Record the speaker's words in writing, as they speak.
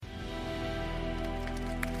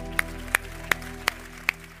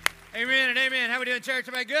Amen and amen. How we doing, church?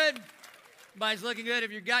 Everybody good? Everybody's looking good.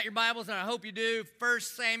 If you've got your Bibles, and I hope you do, 1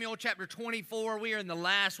 Samuel chapter 24. We are in the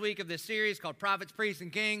last week of this series called Prophets, Priests,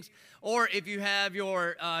 and Kings. Or if you have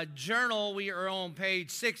your journal, we are on page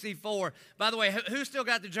 64. By the way, who still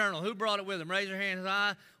got the journal? Who brought it with them? Raise your hands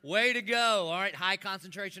high. Way to go. All right, high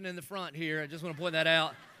concentration in the front here. I just want to point that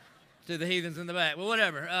out to the heathens in the back. Well,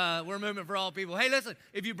 whatever. We're moving for all people. Hey, listen,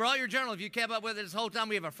 if you brought your journal, if you kept up with it this whole time,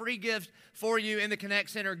 we have a free gift for you in the Connect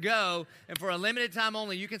Center. Go, and for a limited time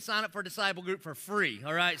only, you can sign up for a disciple group for free,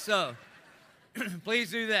 all right? So please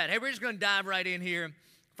do that. Hey, we're just going to dive right in here.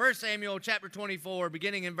 1 Samuel chapter 24,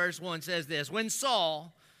 beginning in verse 1, says this. When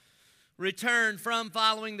Saul returned from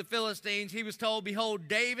following the Philistines, he was told, behold,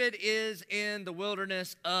 David is in the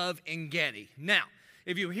wilderness of En-gedi. Now,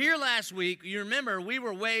 if you were here last week, you remember we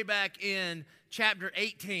were way back in chapter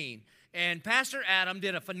 18, and Pastor Adam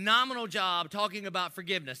did a phenomenal job talking about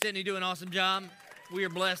forgiveness. Didn't he do an awesome job? We are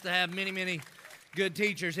blessed to have many, many good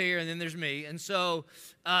teachers here, and then there's me. And so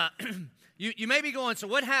you may be going, so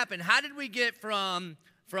what happened? How did we get from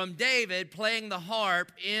David playing the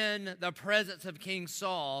harp in the presence of King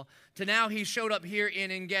Saul to now he showed up here in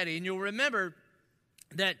En-gedi? And you'll remember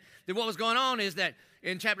that what was going on is that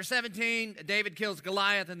in chapter 17, David kills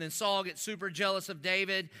Goliath, and then Saul gets super jealous of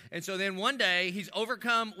David. And so then one day, he's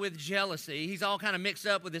overcome with jealousy. He's all kind of mixed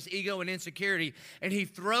up with his ego and insecurity, and he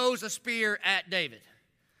throws a spear at David.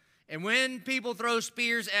 And when people throw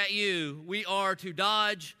spears at you, we are to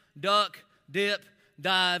dodge, duck, dip,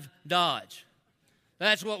 dive, dodge.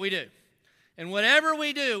 That's what we do. And whatever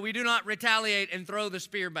we do not retaliate and throw the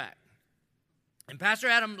spear back. And Pastor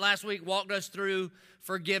Adam last week walked us through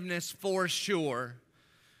forgiveness for sure.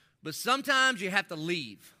 But sometimes you have to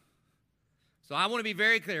leave. So I want to be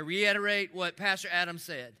very clear, reiterate what Pastor Adam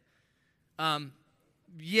said.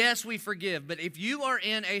 Yes, we forgive, but if you are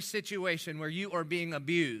in a situation where you are being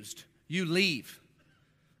abused, you leave.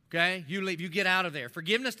 Okay? You leave. You get out of there.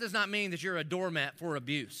 Forgiveness does not mean that you're a doormat for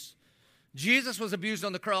abuse. Jesus was abused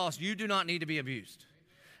on the cross. You do not need to be abused.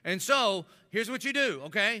 And so, here's what you do,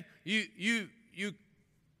 okay? You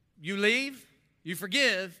leave, you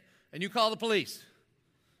forgive, and you call the police.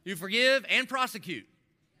 You forgive and prosecute,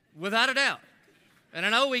 without a doubt. And I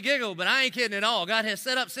know we giggle, but I ain't kidding at all. God has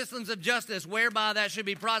set up systems of justice whereby that should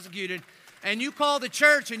be prosecuted. And you call the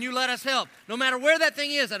church and you let us help. No matter where that thing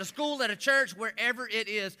is, at a school, at a church, wherever it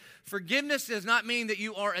is, forgiveness does not mean that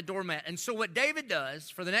you are a doormat. And so what David does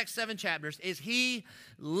for the next 7 chapters is he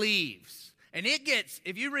leaves. And it gets,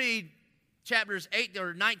 if you read chapters 8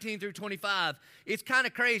 or 19 through 25, it's kind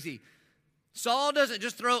of crazy. Saul doesn't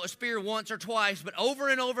just throw a spear once or twice, but over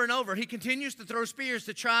and over and over, he continues to throw spears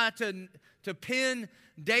to try to pin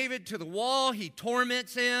David to the wall. He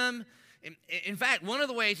torments him. In fact, one of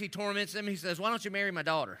the ways he torments him, he says, why don't you marry my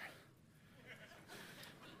daughter?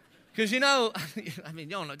 Because, I mean,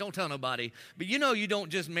 don't tell nobody, but you don't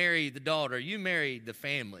just marry the daughter, you marry the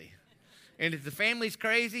family. And if the family's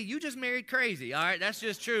crazy, you just married crazy, all right? That's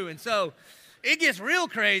just true. And so it gets real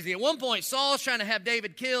crazy. At one point, Saul's trying to have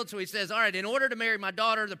David killed, so he says, all right, in order to marry my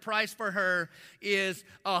daughter, the price for her is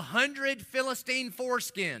 100 Philistine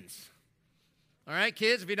foreskins. All right,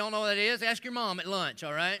 kids, if you don't know what that is, ask your mom at lunch,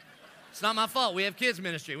 all right? It's not my fault. We have kids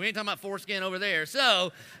ministry. We ain't talking about foreskin over there.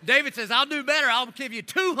 So David says, I'll do better. I'll give you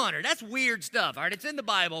 200. That's weird stuff, all right? It's in the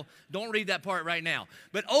Bible. Don't read that part right now.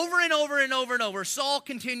 But over and over and over and over, Saul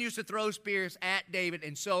continues to throw spears at David,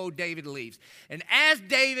 and so David leaves. And as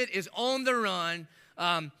David is on the run,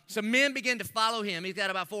 some men begin to follow him. He's got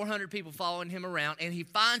about 400 people following him around, and he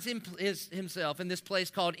finds himself in this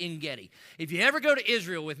place called En-gedi. If you ever go to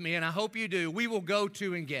Israel with me, and I hope you do, we will go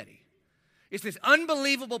to En-gedi. It's this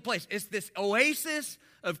unbelievable place. It's this oasis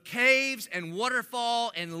of caves and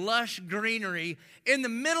waterfall and lush greenery in the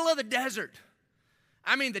middle of the desert.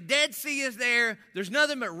 I mean, the Dead Sea is there. There's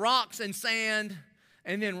nothing but rocks and sand.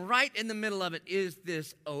 And then right in the middle of it is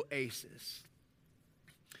this oasis.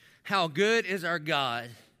 How good is our God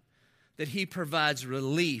that He provides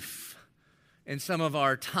relief in some of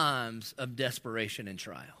our times of desperation and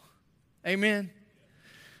trial. Amen?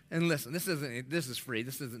 And listen, this is free.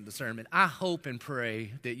 This isn't the sermon. I hope and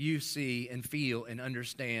pray that you see and feel and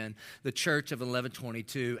understand the Church of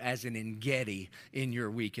 1122 as an En-gedi in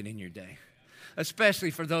your week and in your day.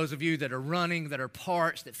 Especially for those of you that are running, that are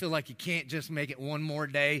parched, that feel like you can't just make it one more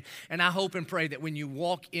day. And I hope and pray that when you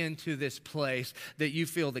walk into this place, that you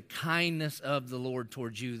feel the kindness of the Lord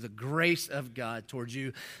towards you, the grace of God towards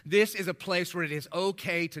you. This is a place where it is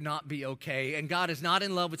okay to not be okay. And God is not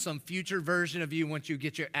in love with some future version of you once you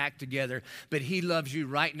get your act together, but He loves you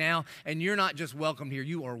right now. And you're not just welcomed here,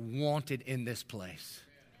 you are wanted in this place.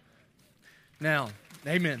 Now,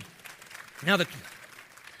 amen. Now,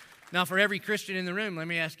 Now, for every Christian in the room, let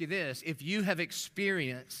me ask you this. If you have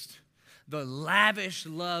experienced the lavish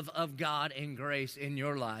love of God and grace in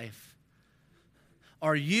your life,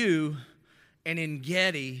 are you an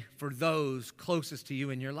engedi for those closest to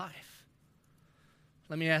you in your life?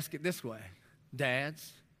 Let me ask it this way.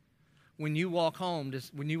 Dads, when you walk home,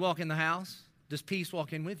 when you walk in the house, does peace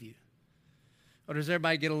walk in with you? Or does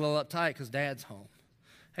everybody get a little uptight because dad's home?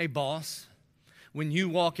 Hey, boss, when you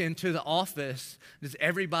walk into the office, does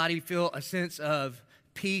everybody feel a sense of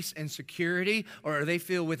peace and security, or are they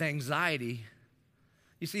filled with anxiety?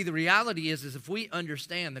 You see, the reality is if we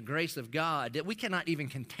understand the grace of God, that we cannot even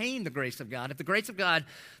contain the grace of God. If the grace of God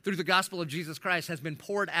through the gospel of Jesus Christ has been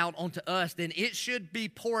poured out onto us, then it should be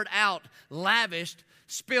poured out, lavished,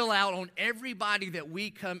 spill out on everybody that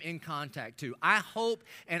we come in contact to. I hope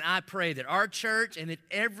and I pray that our church and that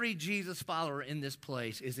every Jesus follower in this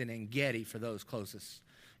place is an engedi for those closest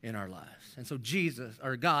in our lives. And so Jesus,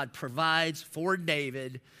 or God, provides for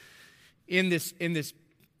David in this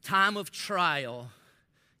time of trial.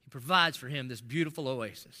 He provides for him this beautiful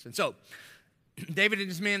oasis. And so David and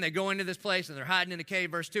his men, they go into this place and they're hiding in a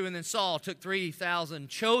cave, verse 2. And then Saul took 3,000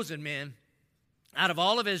 chosen men out of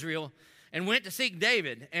all of Israel and went to seek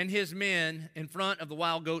David and his men in front of the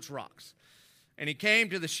wild goats' rocks. And he came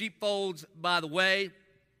to the sheepfolds by the way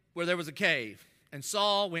where there was a cave. And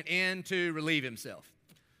Saul went in to relieve himself.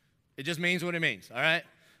 It just means what it means, all right?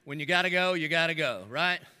 When you got to go,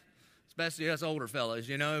 right? Especially us older fellas,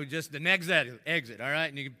 just the next exit, all right?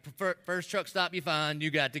 And you first truck stop you find, you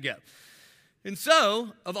got to go. And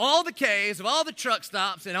so, of all the caves, of all the truck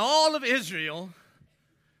stops in all of Israel,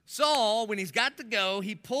 Saul, when he's got to go,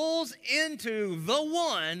 he pulls into the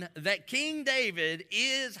one that King David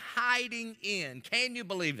is hiding in. Can you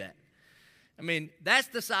believe that? I mean, that's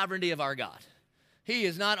the sovereignty of our God. He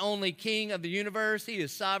is not only king of the universe, he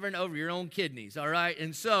is sovereign over your own kidneys, all right?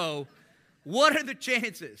 And so, what are the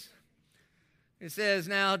chances? It says,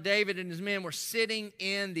 now David and his men were sitting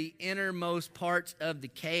in the innermost parts of the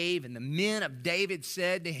cave, and the men of David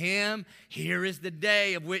said to him, here is the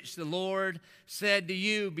day of which the Lord said to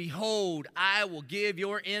you, behold, I will give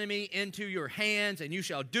your enemy into your hands, and you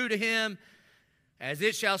shall do to him as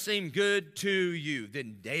it shall seem good to you.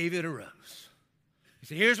 Then David arose. You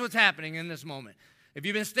see, here's what's happening in this moment. If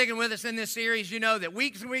you've been sticking with us in this series, you know that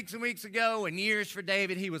weeks and weeks and weeks ago and years for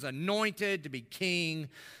David, he was anointed to be king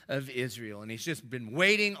of Israel. And he's just been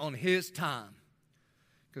waiting on his time.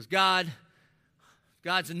 Because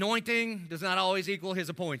God's anointing does not always equal his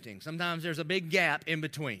appointing. Sometimes there's a big gap in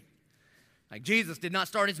between. Like Jesus did not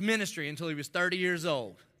start his ministry until he was 30 years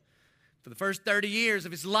old. For the first 30 years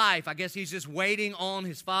of his life, I guess he's just waiting on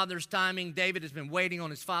his father's timing. David has been waiting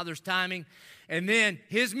on his father's timing. And then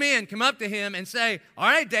his men come up to him and say, all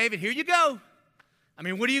right, David, here you go. I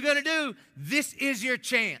mean, what are you going to do? This is your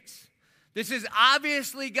chance. This is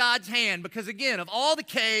obviously God's hand because, again, of all the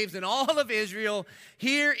caves and all of Israel,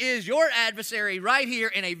 here is your adversary right here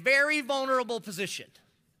in a very vulnerable position.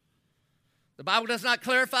 The Bible does not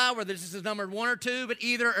clarify whether this is numbered 1 or 2, but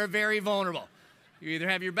either are very vulnerable. You either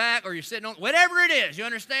have your back or you're sitting on, whatever it is, you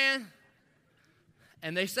understand?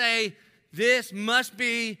 And they say, this must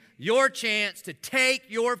be your chance to take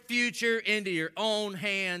your future into your own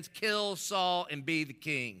hands, kill Saul, and be the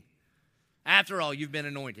king. After all, you've been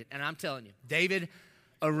anointed. And I'm telling you, David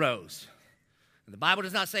arose. And the Bible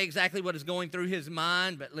does not say exactly what is going through his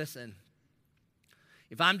mind, but listen,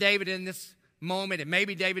 if I'm David in this moment, and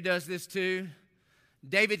maybe David does this too,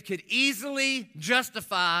 David could easily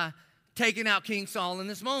justify taking out King Saul in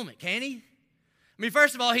this moment, can he? I mean,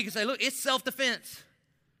 first of all, he could say, look, it's self-defense.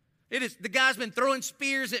 It is, the guy's been throwing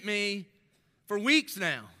spears at me for weeks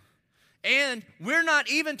now. And we're not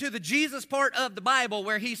even to the Jesus part of the Bible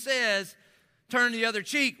where he says, turn the other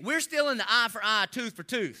cheek. We're still in the eye for eye, tooth for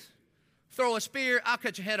tooth. Throw a spear, I'll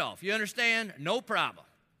cut your head off. You understand? No problem.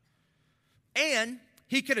 And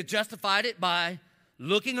he could have justified it by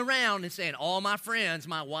looking around and saying, all my friends,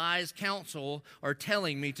 my wise counsel are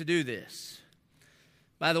telling me to do this.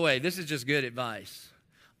 By the way, this is just good advice.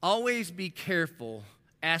 Always be careful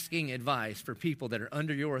asking advice for people that are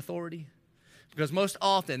under your authority, because most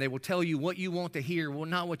often they will tell you what you want to hear, well,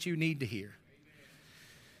 not what you need to hear.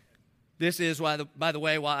 This is why, by the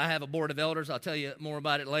way, why I have a board of elders. I'll tell you more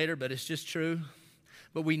about it later, but it's just true.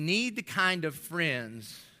 But we need the kind of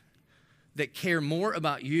friends that care more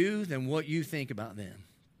about you than what you think about them.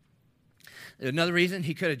 Another reason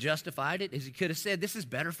he could have justified it is he could have said, this is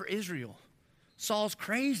better for Israel. Saul's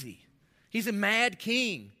crazy. He's a mad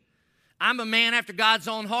king. I'm a man after God's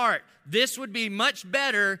own heart. This would be much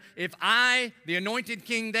better if I, the anointed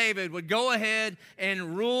King David, would go ahead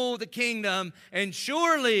and rule the kingdom, and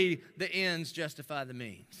surely the ends justify the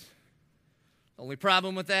means. Only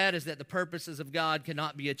problem with that is that the purposes of God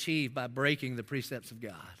cannot be achieved by breaking the precepts of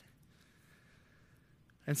God.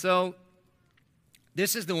 And so,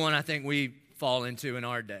 this is the one I think we fall into in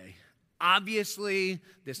our day. Obviously,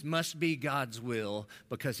 this must be God's will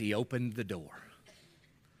because he opened the door.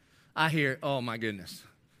 I hear, oh my goodness,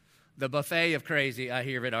 the buffet of crazy I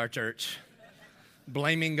hear at our church,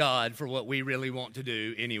 blaming God for what we really want to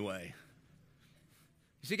do anyway.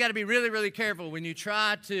 So you got to be really, really careful when you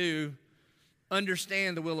try to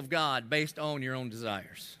understand the will of God based on your own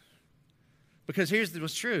desires. Because here's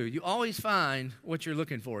what's true. You always find what you're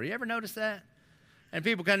looking for. You ever notice that? And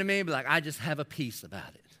people come to me and be like, I just have a peace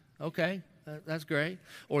about it. Okay, that's great.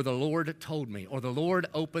 Or the Lord told me. Or the Lord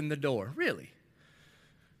opened the door. Really?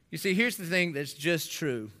 You see, here's the thing that's just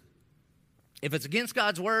true. If it's against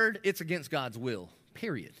God's word, it's against God's will,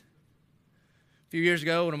 period. A few years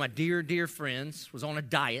ago, one of my dear, dear friends was on a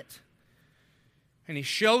diet, and he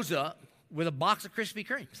shows up with a box of Krispy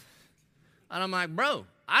Kremes. And I'm like, bro,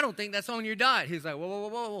 I don't think that's on your diet. He's like, whoa, whoa,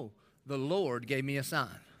 whoa, whoa. The Lord gave me a sign.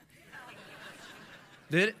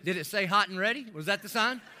 Did it say hot and ready? Was that the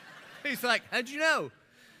sign? He's like, how'd you know?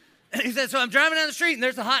 He said, so I'm driving down the street, and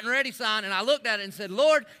there's a hot and ready sign, and I looked at it and said,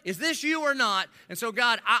 Lord, is this you or not? And so,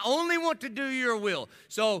 God, I only want to do your will.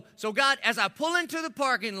 So God, as I pull into the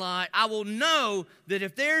parking lot, I will know that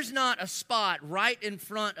if there's not a spot right in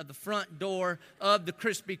front of the front door of the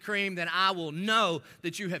Krispy Kreme, then I will know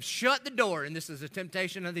that you have shut the door, and this is a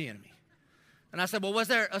temptation of the enemy. And I said, well, was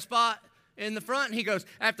there a spot in the front? And he goes,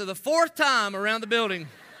 after the fourth time around the building.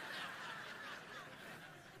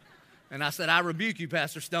 And I said, I rebuke you,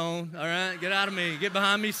 Pastor Stone. All right, get out of me. Get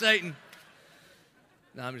behind me, Satan.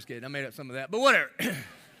 No, I'm just kidding. I made up some of that. But whatever.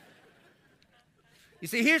 You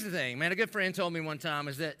see, here's the thing, man. A good friend told me one time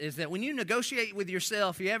is that when you negotiate with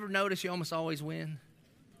yourself, you ever notice you almost always win?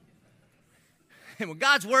 And when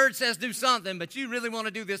God's word says do something, but you really want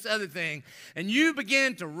to do this other thing, and you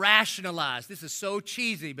begin to rationalize. This is so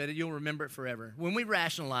cheesy, but you'll remember it forever. When we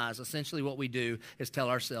rationalize, essentially what we do is tell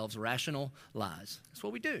ourselves rational lies. That's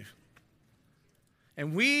what we do.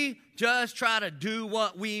 And we just try to do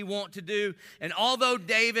what we want to do. And although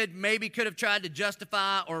David maybe could have tried to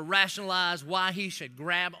justify or rationalize why he should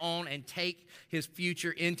grab on and take his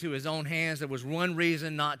future into his own hands, there was one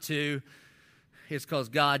reason not to. It's because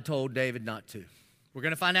God told David not to. We're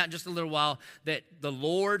going to find out in just a little while that the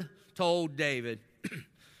Lord told David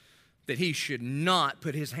that he should not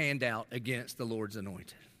put his hand out against the Lord's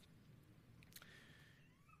anointed.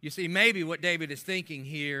 You see, maybe what David is thinking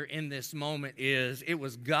here in this moment is it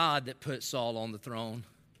was God that put Saul on the throne.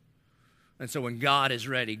 And so when God is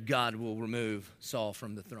ready, God will remove Saul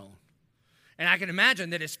from the throne. And I can imagine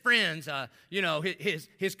that his friends,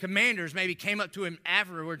 his commanders maybe came up to him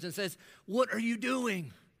afterwards and says, what are you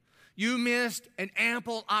doing? You missed an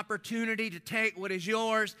ample opportunity to take what is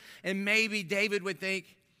yours. And maybe David would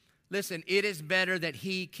think, listen, it is better that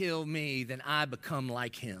he kill me than I become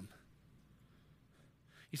like him.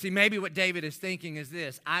 You see, maybe what David is thinking is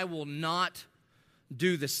this: I will not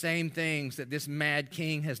do the same things that this mad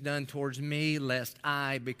king has done towards me, lest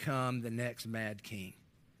I become the next mad king.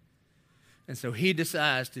 And so he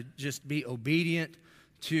decides to just be obedient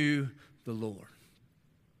to the Lord.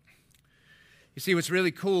 You see, what's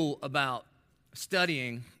really cool about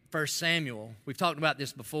studying 1 Samuel, we've talked about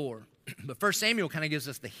this before, but 1 Samuel kind of gives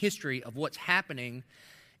us the history of what's happening.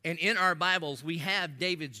 And in our Bibles, we have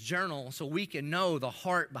David's journal so we can know the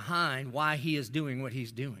heart behind why he is doing what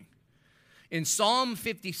he's doing. In Psalm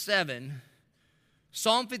 57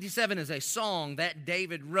 is a song that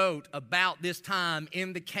David wrote about this time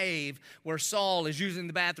in the cave where Saul is using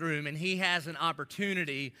the bathroom and he has an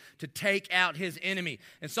opportunity to take out his enemy.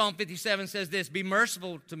 And Psalm 57 says this: be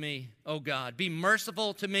merciful to me, O God, be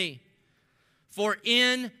merciful to me, for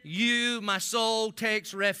in you my soul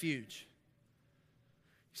takes refuge.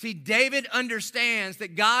 See, David understands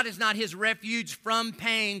that God is not his refuge from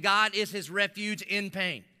pain. God is his refuge in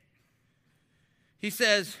pain. He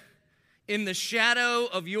says, in the shadow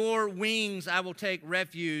of your wings I will take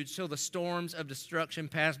refuge till the storms of destruction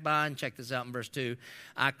pass by. And check this out in verse 2.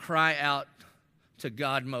 I cry out to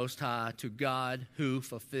God Most High, to God who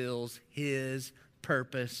fulfills his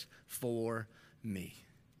purpose for me.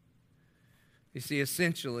 You see,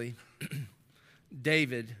 essentially,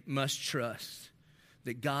 David must trust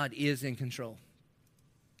that God is in control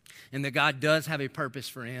and that God does have a purpose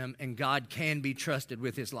for him and God can be trusted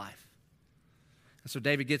with his life. And so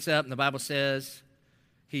David gets up and the Bible says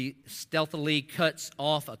he stealthily cuts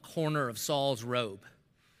off a corner of Saul's robe.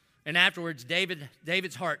 And afterwards,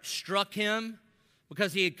 David's heart struck him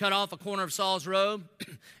because he had cut off a corner of Saul's robe.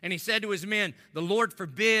 And he said to his men, the Lord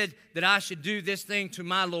forbid that I should do this thing to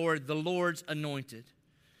my Lord, the Lord's anointed,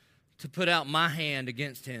 to put out my hand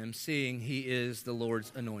against him, seeing he is the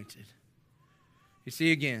Lord's anointed. You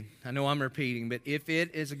see, again, I know I'm repeating, but if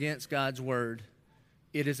it is against God's word,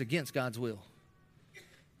 it is against God's will.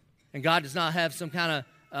 And God does not have some kind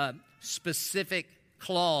of specific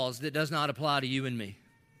clause that does not apply to you and me.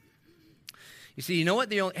 You see, you know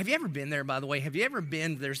what? Have you ever been there, by the way? Have you ever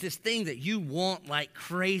been, there's this thing that you want like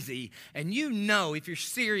crazy, and you know if you're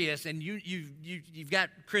serious and you've got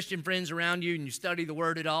Christian friends around you and you study the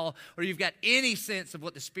Word at all, or you've got any sense of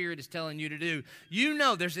what the Spirit is telling you to do, you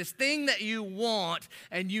know there's this thing that you want,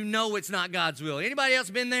 and you know it's not God's will. Anybody else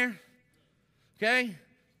been there? Okay?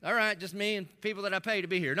 All right, just me and people that I pay to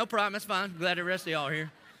be here. No problem, that's fine. Glad the rest of y'all are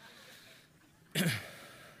here.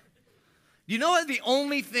 You know what? The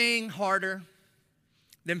only thing harder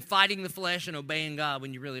than fighting the flesh and obeying God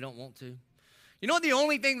when you really don't want to? You know what? The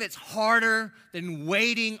only thing that's harder than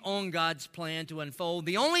waiting on God's plan to unfold,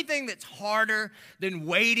 the only thing that's harder than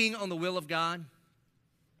waiting on the will of God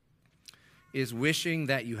is wishing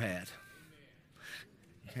that you had.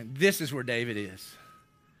 And this is where David is.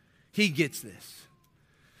 He gets this.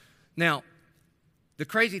 Now, the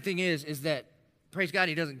crazy thing is that, praise God,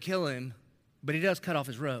 he doesn't kill him, but he does cut off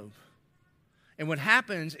his robe. And what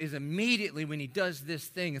happens is immediately when he does this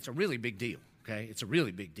thing, it's a really big deal, okay? It's a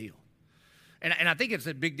really big deal. And I think it's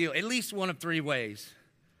a big deal, at least one of three ways.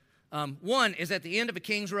 One is at the end of a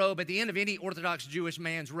king's robe, at the end of any Orthodox Jewish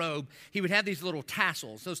man's robe, he would have these little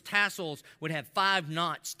tassels. Those tassels would have 5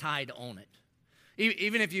 knots tied on it.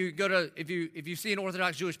 Even if you go to, if you see an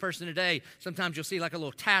Orthodox Jewish person today, sometimes you'll see like a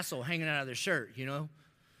little tassel hanging out of their shirt, you know?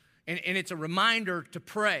 And it's a reminder to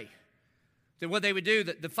pray. That what they would do,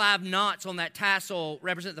 the 5 knots on that tassel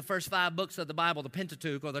represent the first 5 books of the Bible, the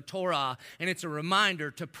Pentateuch or the Torah, and it's a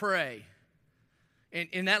reminder to pray.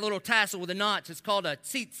 In that little tassel with the knots, it's called a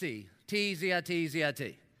tzitzi,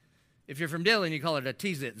 T-Z-I-T-Z-I-T. If you're from Dillon, you call it a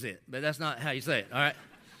T-zit-zit, but that's not how you say it, all right?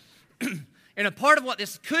 And a part of what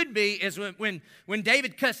this could be is when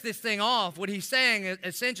David cuts this thing off, what he's saying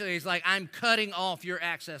essentially is like, I'm cutting off your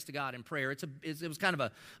access to God in prayer. It was kind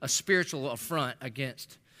of a spiritual affront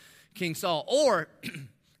against King Saul. Or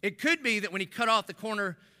it could be that when he cut off the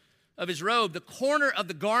corner of his robe, the corner of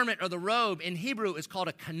the garment or the robe in Hebrew is called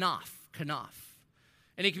a kanaf.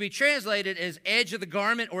 And it can be translated as edge of the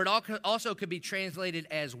garment, or it also could be translated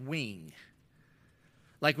as wing.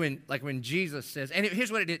 Like when Jesus says, and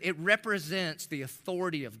here's what it is, it represents the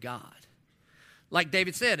authority of God. Like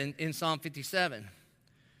David said in Psalm 57,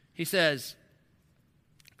 he says,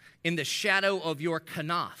 in the shadow of your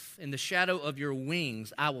kanaf, in the shadow of your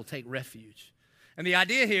wings, I will take refuge. And the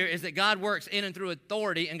idea here is that God works in and through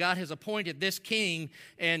authority, and God has appointed this king,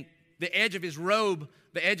 and the edge of his robe,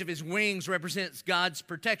 the edge of his wings represents God's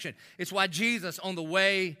protection. It's why Jesus, on the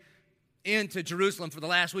way into Jerusalem for the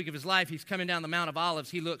last week of his life, he's coming down the Mount of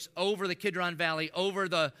Olives. He looks over the Kidron Valley, over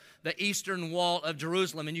the eastern wall of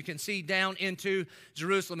Jerusalem, and you can see down into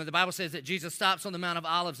Jerusalem. And the Bible says that Jesus stops on the Mount of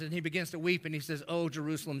Olives, and he begins to weep, and he says, oh,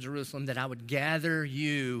 Jerusalem, Jerusalem, that I would gather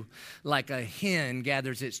you like a hen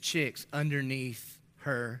gathers its chicks underneath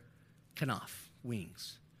her kanaf,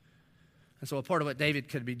 wings. And so a part of what David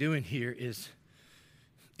could be doing here is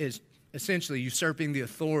essentially usurping the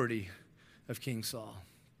authority of King Saul.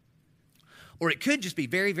 Or it could just be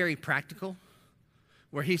very, very practical,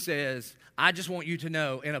 where he says, I just want you to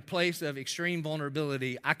know, in a place of extreme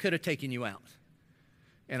vulnerability, I could have taken you out,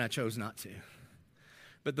 and I chose not to.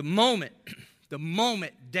 But the moment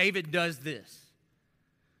David does this,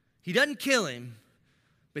 he doesn't kill him,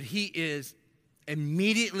 but he is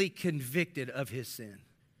immediately convicted of his sin.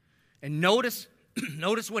 And notice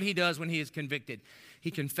what he does when he is convicted.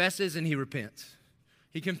 He confesses and he repents.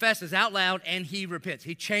 He confesses out loud and he repents.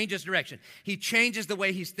 He changes direction. He changes the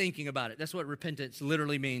way he's thinking about it. That's what repentance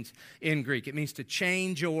literally means in Greek. It means to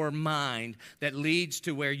change your mind that leads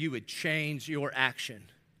to where you would change your action.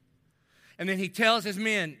 And then he tells his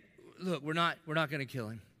men, look, we're not going to kill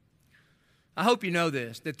him. I hope you know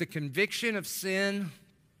this, that the conviction of sin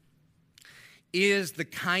is the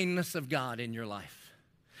kindness of God in your life.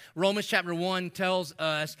 Romans chapter 1 tells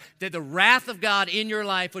us that the wrath of God in your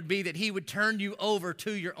life would be that he would turn you over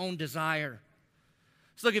to your own desire.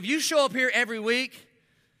 So look, if you show up here every week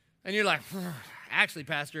and you're like, actually,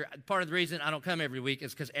 Pastor, part of the reason I don't come every week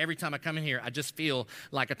is because every time I come in here, I just feel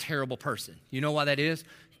like a terrible person. You know why that is?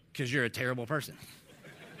 Because you're a terrible person.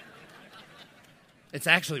 It's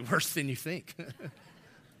actually worse than you think.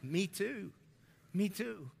 Me too.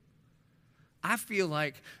 I feel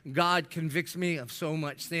like God convicts me of so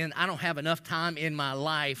much sin. I don't have enough time in my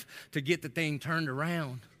life to get the thing turned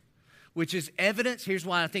around, which is evidence. Here's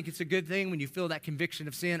why I think it's a good thing when you feel that conviction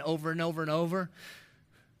of sin over and over and over.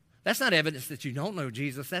 That's not evidence that you don't know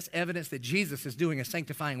Jesus. That's evidence that Jesus is doing a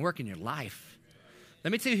sanctifying work in your life.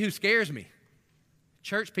 Let me tell you who scares me.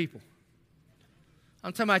 Church people.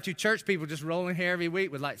 I'm talking about you church people just rolling here every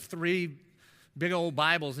week with like 3 big old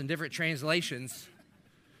Bibles in different translations.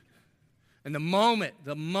 And the moment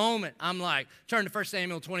I'm like, turn to 1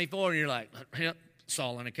 Samuel 24, and you're like, yep,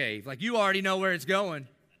 Saul in a cave. Like, you already know where it's going.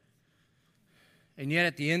 And yet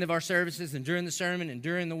at the end of our services and during the sermon and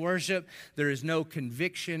during the worship, there is no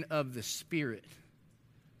conviction of the Spirit.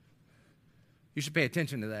 You should pay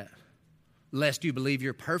attention to that, lest you believe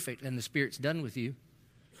you're perfect and the Spirit's done with you.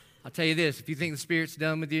 I'll tell you this, if you think the Spirit's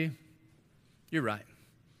done with you, you're right.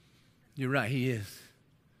 You're right, He is.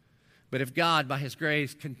 But if God, by His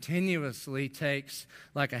grace, continuously takes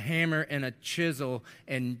like a hammer and a chisel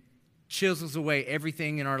and chisels away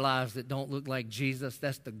everything in our lives that don't look like Jesus,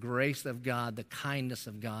 that's the grace of God, the kindness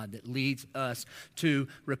of God that leads us to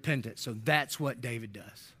repentance. So that's what David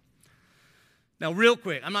does. Now, real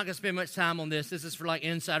quick, I'm not going to spend much time on this. This is for like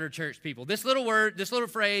insider church people. This little word, this little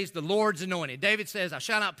phrase, the Lord's anointed. David says, I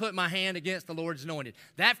shall not put my hand against the Lord's anointed.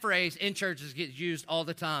 That phrase in churches gets used all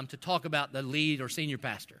the time to talk about the lead or senior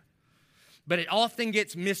pastor. But it often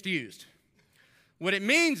gets misused. What it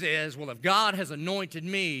means is, well, if God has anointed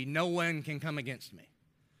me, no one can come against me.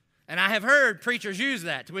 And I have heard preachers use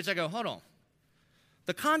that, to which I go, hold on.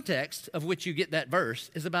 The context of which you get that verse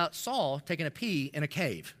is about Saul taking a pee in a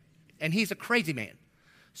cave. And he's a crazy man.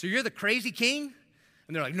 So you're the crazy king?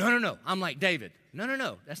 And they're like, no, I'm like David.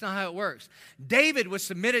 No, that's not how it works. David was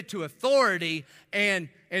submitted to authority, and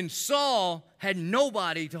Saul had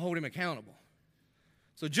nobody to hold him accountable.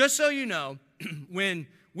 So just so you know, when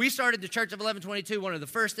we started the Church of 1122, one of the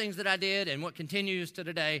first things that I did, and what continues to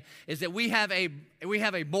today, is that we have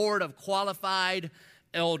a board of qualified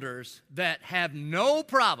elders that have no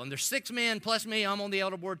problem. There's 6 men plus me. I'm on the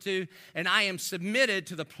elder board too, and I am submitted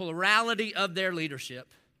to the plurality of their leadership,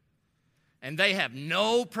 and they have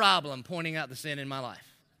no problem pointing out the sin in my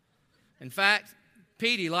life. In fact,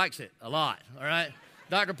 Petey likes it a lot, all right?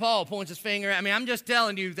 Dr. Paul points his finger at me. I'm just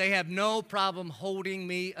telling you, they have no problem holding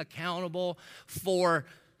me accountable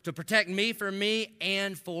to protect me for me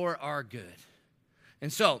and for our good.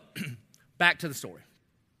 And so, back to the story.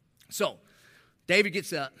 So, David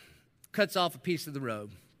gets up, cuts off a piece of the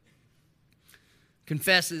robe,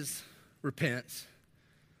 confesses, repents.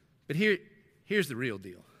 But here's the real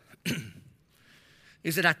deal.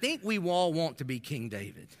 Is that I think we all want to be King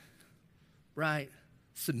David, right?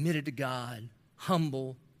 Submitted to God,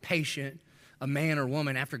 humble, patient, a man or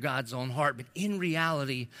woman after God's own heart. But in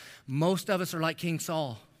reality, most of us are like King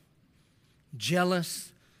Saul.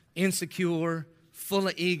 Jealous, insecure, full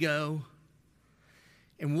of ego.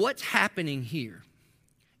 And what's happening here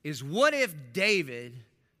is, what if David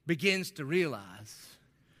begins to realize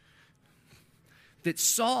that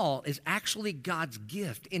Saul is actually God's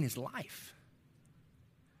gift in his life?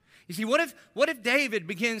 You see, what if David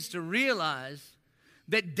begins to realize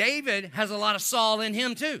that David has a lot of Saul in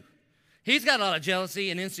him too? He's got a lot of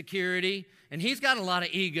jealousy and insecurity, and he's got a lot of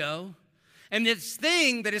ego. And this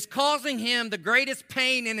thing that is causing him the greatest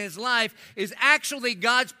pain in his life is actually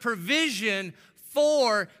God's provision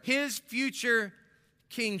for his future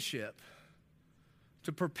kingship,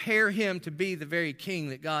 to prepare him to be the very king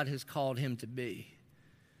that God has called him to be.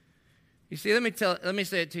 You see, let me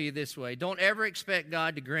say it to you this way. Don't ever expect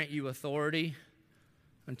God to grant you authority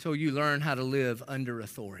until you learn how to live under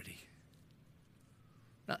authority.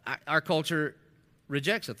 Our culture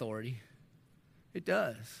rejects authority. It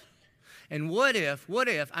does. And what if,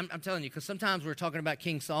 I'm telling you, because sometimes we're talking about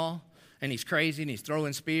King Saul, and he's crazy, and he's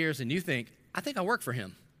throwing spears, and you think, I think I work for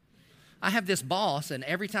him. I have this boss, and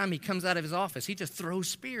every time he comes out of his office, he just throws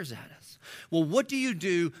spears at us. Well, what do you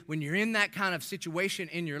do when you're in that kind of situation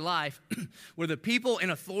in your life where the people in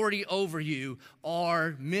authority over you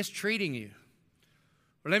are mistreating you?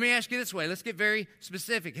 Well, let me ask you this way. Let's get very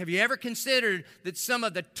specific. Have you ever considered that some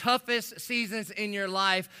of the toughest seasons in your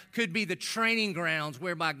life could be the training grounds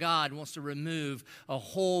whereby God wants to remove a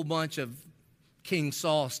whole bunch of King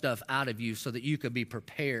Saul stuff out of you so that you could be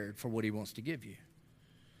prepared for what he wants to give you?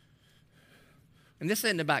 And this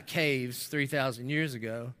isn't about caves 3,000 years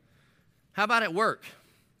ago. How about at work?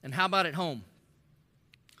 And how about at home?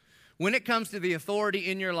 When it comes to the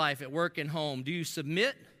authority in your life at work and home, do you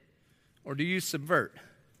submit or do you subvert?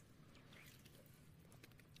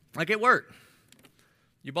 Like at work,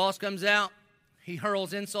 your boss comes out, he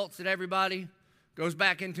hurls insults at everybody, goes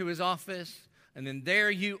back into his office. And then there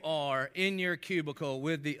you are in your cubicle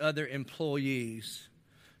with the other employees.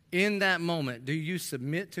 In that moment, do you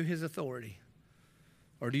submit to his authority?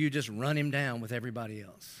 Or do you just run him down with everybody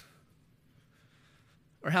else?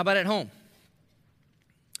 Or how about at home?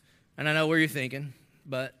 And I know where you're thinking,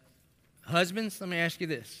 but husbands, let me ask you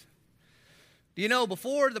this. Do you know,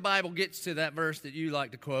 before the Bible gets to that verse that you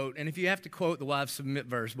like to quote, and if you have to quote the wives submit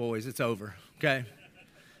verse, boys, it's over, okay?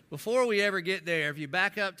 Before we ever get there, if you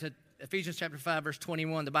back up to Ephesians chapter 5, verse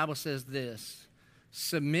 21, the Bible says this: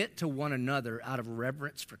 submit to one another out of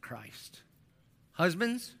reverence for Christ.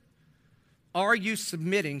 Husbands, are you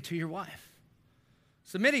submitting to your wife?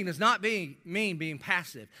 Submitting does not mean being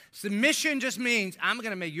passive. Submission just means I'm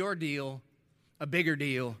going to make your deal a bigger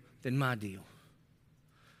deal than my deal.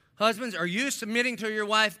 Husbands, are you submitting to your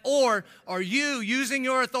wife, or are you using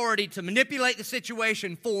your authority to manipulate the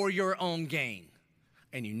situation for your own gain?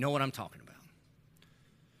 And you know what I'm talking about.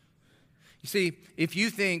 You see, if you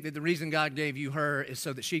think that the reason God gave you her is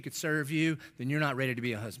so that she could serve you, then you're not ready to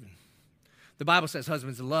be a husband. The Bible says,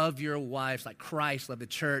 husbands, love your wives like Christ loved the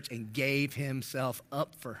church and gave himself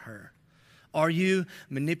up for her. Are you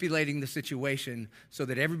manipulating the situation so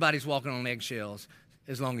that everybody's walking on eggshells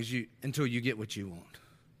until you get what you want?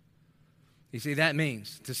 You see, that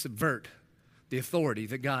means to subvert the authority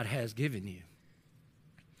that God has given you.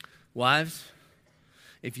 Wives,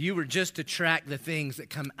 if you were just to track the things that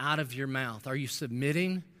come out of your mouth, are you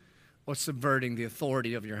submitting or subverting the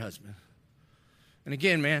authority of your husband? And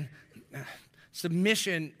again, man,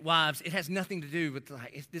 submission, wives, it has nothing to do with,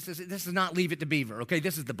 this is not Leave It to Beaver, okay?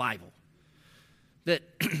 This is the Bible. That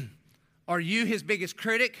are you his biggest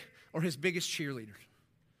critic or his biggest cheerleader?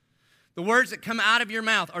 The words that come out of your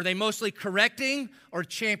mouth, are they mostly correcting or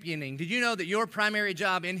championing? Did you know that your primary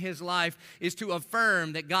job in his life is to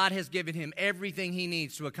affirm that God has given him everything he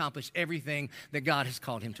needs to accomplish everything that God has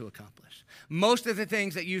called him to accomplish? Most of the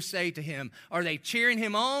things that you say to him, are they cheering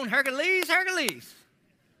him on? Hercules, Hercules.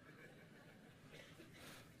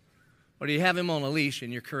 Or do you have him on a leash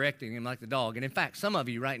and you're correcting him like the dog? And in fact, some of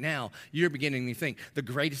you right now, you're beginning to think the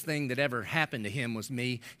greatest thing that ever happened to him was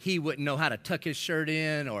me. He wouldn't know how to tuck his shirt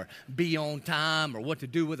in or be on time or what to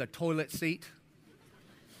do with a toilet seat.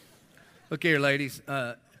 Look here, ladies.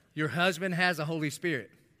 Your husband has a Holy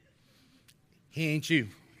Spirit. He ain't you.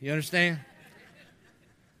 You understand?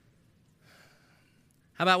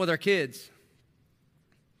 How about with our kids?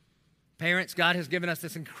 Parents, God has given us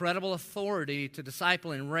this incredible authority to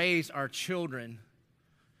disciple and raise our children.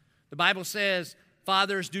 The Bible says,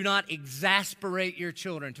 fathers, do not exasperate your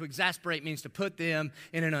children. To exasperate means to put them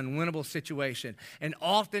in an unwinnable situation. And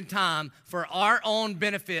oftentimes, for our own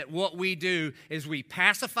benefit, what we do is we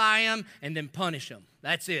pacify them and then punish them.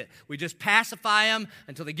 That's it. We just pacify them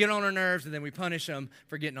until they get on our nerves, and then we punish them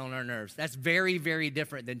for getting on our nerves. That's very, very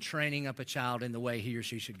different than training up a child in the way he or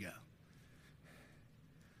she should go.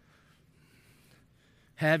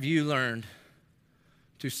 Have you learned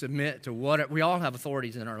to submit to what we all have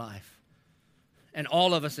authorities in our life? And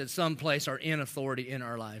all of us at some place are in authority in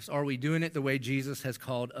our lives. Are we doing it the way Jesus has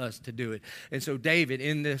called us to do it? And so David,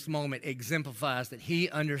 in this moment, exemplifies that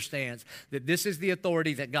he understands that this is the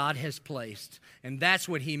authority that God has placed. And that's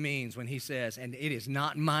what he means when he says, and it is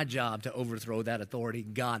not my job to overthrow that authority.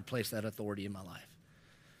 God placed that authority in my life.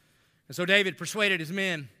 And so David persuaded his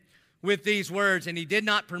men with these words, and he did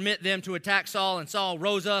not permit them to attack Saul, and Saul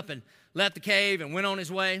rose up and left the cave and went on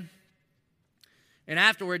his way. And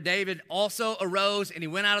afterward, David also arose, and he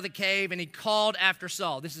went out of the cave, and he called after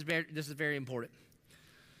Saul. This is very important.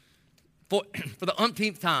 For the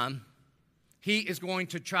umpteenth time, he is going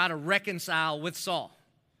to try to reconcile with Saul.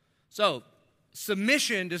 So,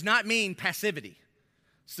 submission does not mean passivity.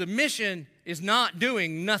 Submission is not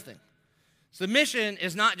doing nothing. Submission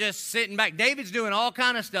is not just sitting back. David's doing all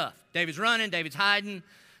kind of stuff. David's running, David's hiding,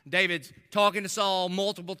 David's talking to Saul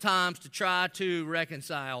multiple times to try to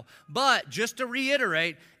reconcile. But just to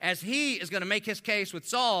reiterate, as he is going to make his case with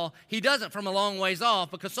Saul, he does it from a long ways off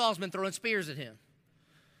because Saul's been throwing spears at him.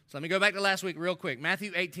 So let me go back to last week real quick.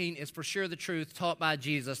 Matthew 18 is for sure the truth taught by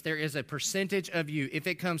Jesus. There is a percentage of you, if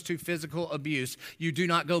it comes to physical abuse, you do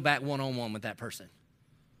not go back one-on-one with that person.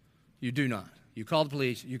 You do not. You call the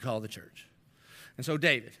police, you call the church. And so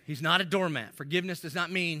David, he's not a doormat. Forgiveness does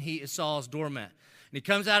not mean he is Saul's doormat. And he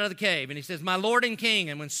comes out of the cave and he says, "My Lord and King."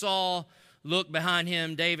 And when Saul looked behind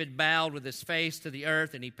him, David bowed with his face to the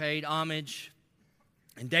earth and he paid homage.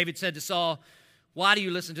 And David said to Saul, "Why do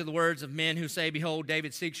you listen to the words of men who say, 'Behold,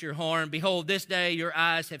 David seeks your harm'? Behold, this day your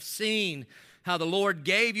eyes have seen how the Lord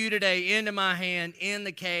gave you today into my hand in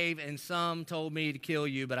the cave, and some told me to kill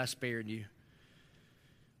you, but I spared you."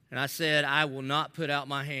 And I said, I will not put out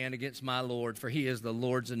my hand against my Lord, for he is the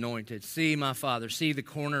Lord's anointed. See, my father, see the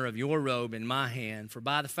corner of your robe in my hand. For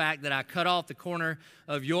by the fact that I cut off the corner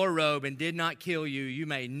of your robe and did not kill you, you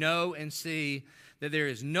may know and see that there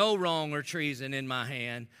is no wrong or treason in my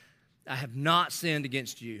hand. I have not sinned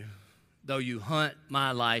against you, though you hunt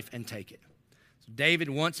my life and take it. So David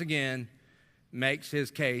once again makes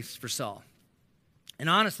his case for Saul. And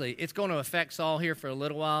honestly, it's going to affect Saul here for a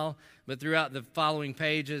little while, but throughout the following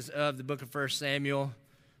pages of the book of 1 Samuel,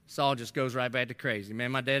 Saul just goes right back to crazy.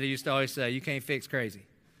 Man, my daddy used to always say, you can't fix crazy.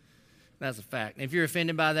 That's a fact. And if you're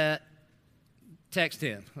offended by that, text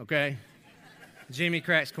him, okay? Jimmy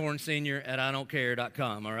Cracks Corn Sr. at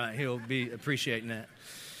IDon'tCare.com, all right? He'll be appreciating that.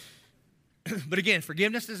 But again,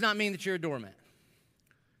 forgiveness does not mean that you're a doormat.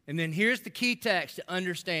 And then here's the key text to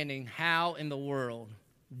understanding how in the world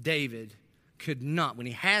David could not, when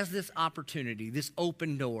he has this opportunity, this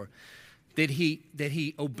open door, that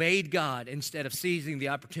he obeyed God instead of seizing the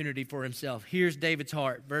opportunity for himself. Here's David's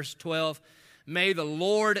heart. Verse 12, may the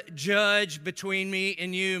Lord judge between me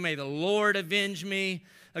and you. May the Lord avenge me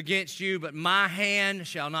against you, but my hand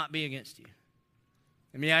shall not be against you.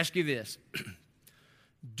 Let me ask you this.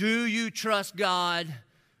 Do you trust God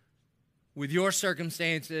with your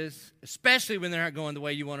circumstances, especially when they're not going the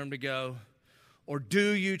way you want them to go? Or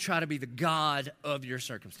do you try to be the God of your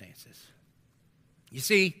circumstances? You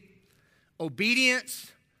see,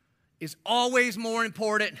 obedience is always more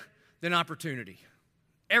important than opportunity.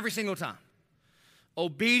 Every single time.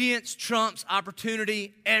 Obedience trumps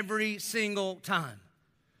opportunity every single time.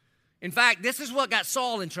 In fact, this is what got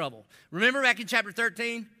Saul in trouble. Remember back in chapter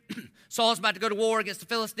 13? Saul's about to go to war against the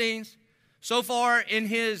Philistines. So far in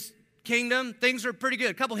his kingdom, things are pretty good.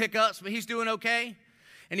 A couple hiccups, but he's doing okay.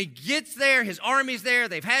 And he gets there, his army's there,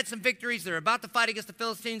 they've had some victories, they're about to fight against the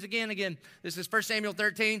Philistines again. Again, this is 1 Samuel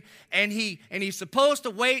 13. And he's supposed to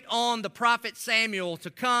wait on the prophet Samuel to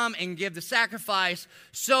come and give the sacrifice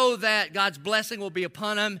so that God's blessing will be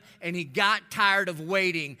upon him. And he got tired of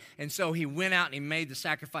waiting. And so he went out and he made the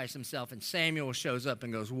sacrifice himself. And Samuel shows up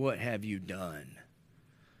and goes, what have you done?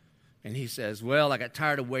 And he says, well, I got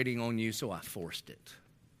tired of waiting on you, so I forced it.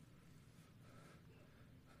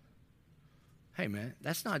 Hey, man,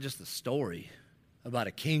 that's not just a story about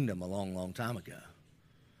a kingdom a long, long time ago.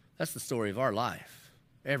 That's the story of our life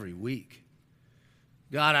every week.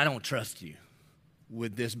 God, I don't trust you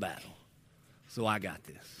with this battle, so I got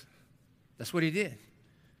this. That's what he did.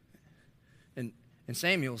 And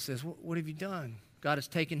Samuel says, what have you done? God has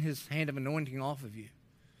taken his hand of anointing off of you.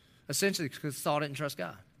 Essentially, because Saul didn't trust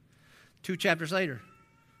God. 2 chapters later.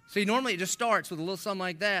 See, normally it just starts with a little something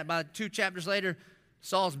like that. By 2 chapters later,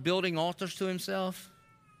 Saul's building altars to himself.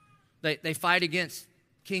 They fight against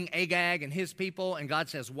King Agag and his people, and God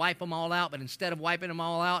says, wipe them all out. But instead of wiping them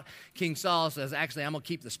all out, King Saul says, actually, I'm going to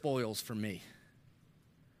keep the spoils for me.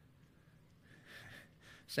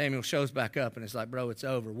 Samuel shows back up, and it's like, bro, it's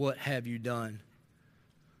over. What have you done?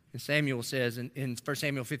 And Samuel says in 1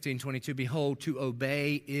 Samuel 15:22, behold, to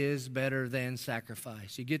obey is better than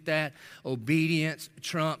sacrifice. You get that? Obedience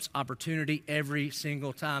trumps opportunity every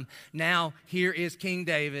single time. Now, here is King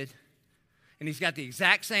David, and he's got the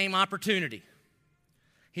exact same opportunity.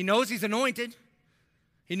 He knows he's anointed.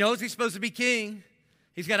 He knows he's supposed to be king.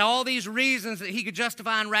 He's got all these reasons that he could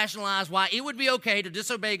justify and rationalize why it would be okay to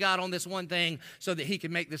disobey God on this one thing so that he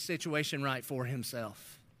could make this situation right for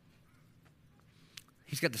himself.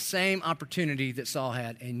 He's got the same opportunity that Saul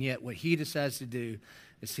had, and yet what he decides to do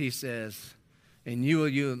is he says, in you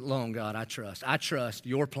alone, God, I trust. I trust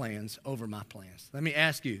your plans over my plans. Let me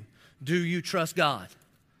ask you, do you trust God?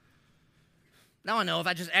 Now I know if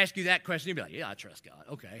I just ask you that question, you'd be like, yeah, I trust God.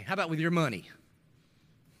 Okay, how about with your money?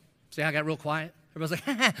 See how I got real quiet? Everybody's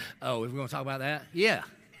like, oh, we're going to talk about that? Yeah.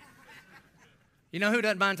 You know who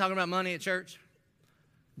doesn't mind talking about money at church?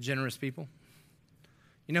 Generous people.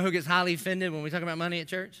 You know who gets highly offended when we talk about money at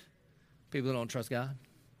church? People who don't trust God.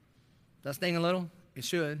 Does that sting a little? It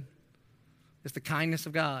should. It's the kindness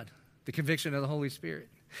of God, the conviction of the Holy Spirit.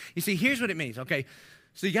 You see, here's what it means, okay?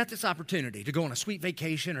 So you got this opportunity to go on a sweet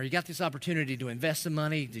vacation, or you got this opportunity to invest some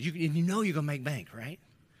money that you know you're going to make bank, right?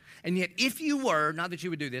 And yet if you were, not that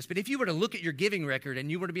you would do this, but if you were to look at your giving record and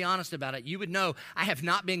you were to be honest about it, you would know I have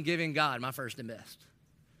not been giving God my first and best.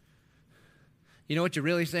 You know what you're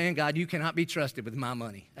really saying? God, you cannot be trusted with my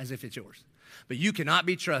money as if it's yours. But you cannot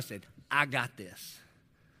be trusted. I got this.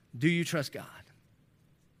 Do you trust God?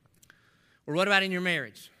 Or what about in your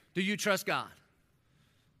marriage? Do you trust God?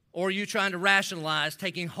 Or are you trying to rationalize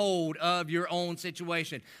taking hold of your own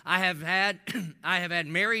situation? I have had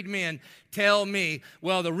married men tell me,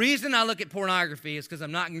 well, the reason I look at pornography is because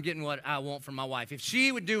I'm not getting what I want from my wife. If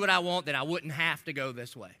she would do what I want, then I wouldn't have to go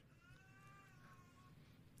this way.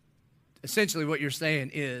 Essentially what you're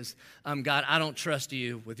saying is, God, I don't trust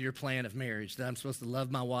you with your plan of marriage, that I'm supposed to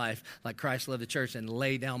love my wife like Christ loved the church and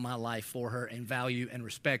lay down my life for her and value and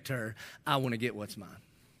respect her. I want to get what's mine.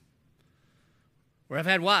 Or I've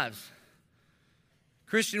had wives,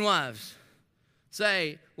 Christian wives,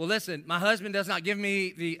 say, well, listen, my husband does not give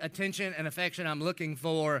me the attention and affection I'm looking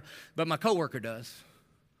for, but my coworker does.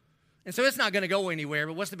 And so it's not going to go anywhere,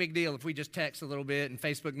 but what's the big deal if we just text a little bit and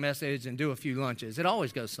Facebook message and do a few lunches? It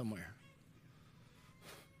always goes somewhere.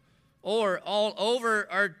 Or all over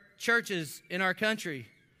our churches in our country,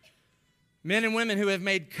 men and women who have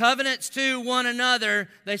made covenants to one another,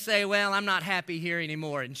 they say, well, I'm not happy here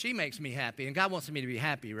anymore, and she makes me happy, and God wants me to be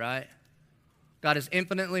happy, right? God is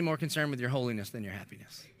infinitely more concerned with your holiness than your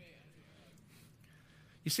happiness.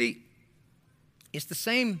 You see, it's the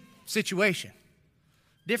same situation.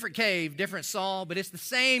 Different cave, different Saul, but it's the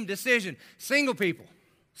same decision. Single people.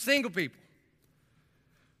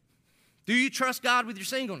 Do you trust God with your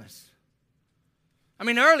singleness? I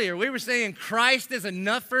mean, earlier we were saying, Christ is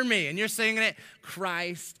enough for me. And you're singing it,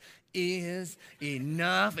 Christ is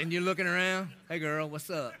enough. And you're looking around, hey girl, what's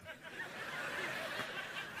up?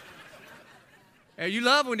 You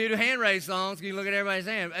love when you do hand raise songs. You look at everybody's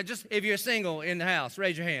hand. Just if you're single in the house,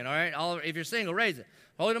 raise your hand, all right? If you're single, raise it.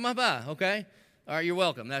 Hold it on my thigh, okay? All right, you're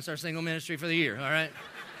welcome. That's our single ministry for the year, all right?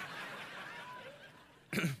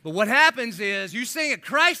 But what happens is you sing it,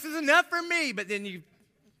 Christ is enough for me, but then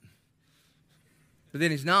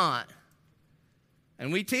he's not.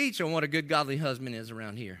 And we teach on what a good godly husband is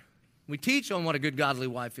around here. We teach on what a good godly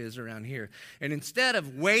wife is around here. And instead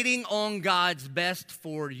of waiting on God's best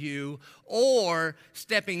for you or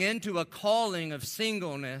stepping into a calling of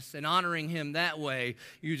singleness and honoring him that way,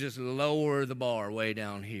 you just lower the bar way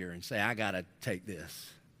down here and say, I got to take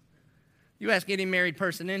this. You ask any married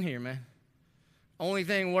person in here, man. Only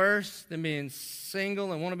thing worse than being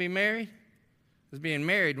single and want to be married is being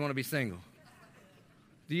married and want to be single.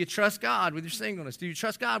 Do you trust God with your singleness? Do you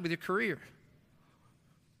trust God with your career?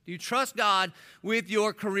 Do you trust God with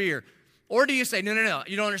your career? Or do you say, no,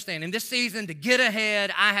 you don't understand. In this season, to get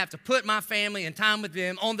ahead, I have to put my family and time with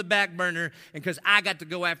them on the back burner because I got to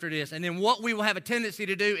go after this. And then what we will have a tendency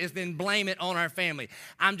to do is then blame it on our family.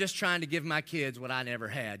 I'm just trying to give my kids what I never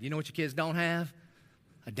had. You know what your kids don't have?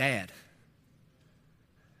 A dad.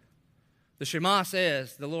 The Shema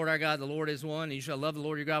says, the Lord our God, the Lord is one, and you shall love the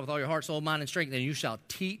Lord your God with all your heart, soul, mind, and strength, and you shall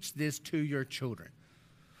teach this to your children.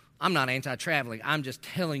 I'm not anti-traveling. I'm just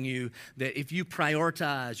telling you that if you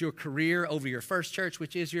prioritize your career over your first church,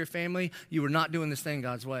 which is your family, you are not doing this thing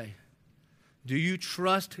God's way. Do you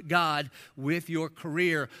trust God with your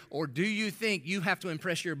career, or do you think you have to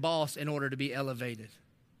impress your boss in order to be elevated?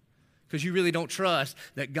 Because you really don't trust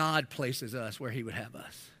that God places us where he would have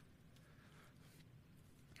us.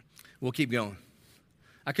 We'll keep going.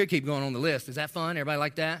 I could keep going on the list. Is that fun? Everybody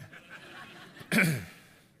like that?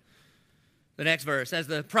 The next verse, as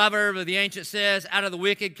the proverb of the ancient says, out of the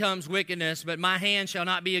wicked comes wickedness, but my hand shall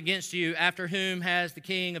not be against you. After whom has the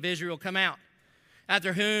king of Israel come out?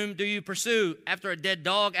 After whom do you pursue? After a dead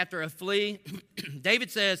dog, after a flea?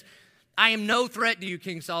 David says, I am no threat to you,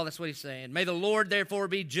 King Saul. That's what he's saying. May the Lord therefore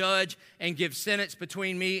be judge and give sentence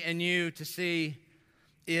between me and you to see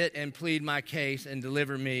it and plead my case and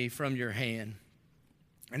deliver me from your hand.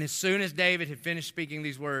 And as soon as David had finished speaking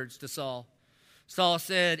these words to Saul, Saul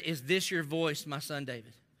said, is this your voice, my son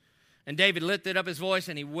David? And David lifted up his voice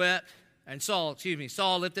and he wept. Saul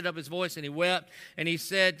lifted up his voice and he wept. And he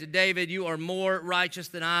said to David, you are more righteous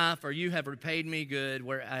than I, for you have repaid me good,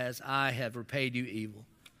 whereas I have repaid you evil.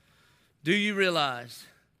 Do you realize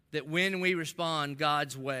that when we respond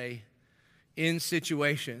God's way in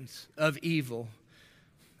situations of evil,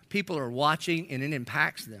 people are watching and it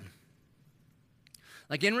impacts them?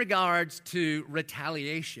 Like in regards to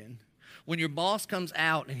retaliation, when your boss comes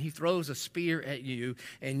out and he throws a spear at you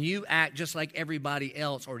and you act just like everybody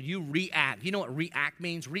else, or you react. You know what react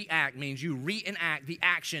means? React means you reenact the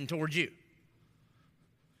action towards you.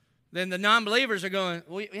 Then the non-believers are going,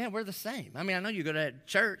 well, yeah, we're the same. I mean, I know you go to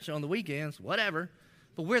church on the weekends, whatever,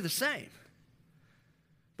 but we're the same.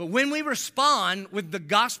 But when we respond with the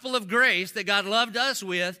gospel of grace that God loved us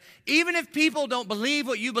with, even if people don't believe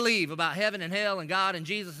what you believe about heaven and hell and God and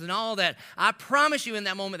Jesus and all that, I promise you in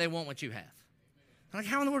that moment they want what you have. I'm like,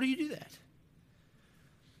 how in the world do you do that?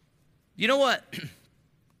 You know what?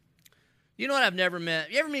 You know what I've never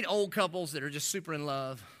met? You ever meet old couples that are just super in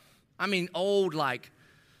love? I mean, old like,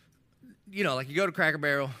 you know, like you go to Cracker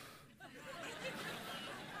Barrel,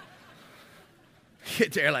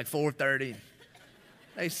 get there like 4:30.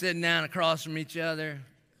 They sitting down across from each other.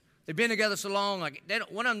 They've been together so long, like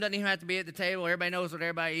one of them doesn't even have to be at the table. Everybody knows what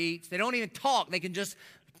everybody eats. They don't even talk. They can just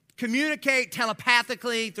communicate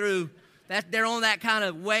telepathically through that. They're on that kind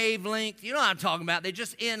of wavelength. You know what I'm talking about. They're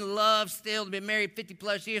just in love still. They've been married 50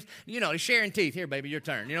 plus years. You know, they're sharing teeth. Here, baby, your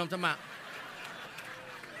turn. You know what I'm talking about?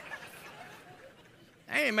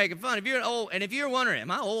 I ain't making fun. If you're old, and if you're wondering,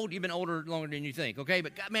 am I old? You've been older longer than you think, okay?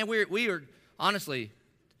 But God, man, we are honestly,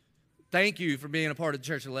 thank you for being a part of the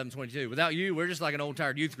church at 1122. Without you, we're just like an old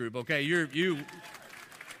tired youth group, okay?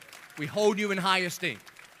 We hold you in high esteem.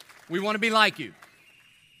 We want to be like you.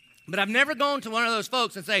 But I've never gone to one of those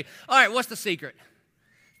folks and say, all right, what's the secret?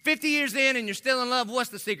 50 years in and you're still in love, what's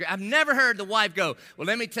the secret? I've never heard the wife go, well,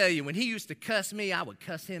 let me tell you, when he used to cuss me, I would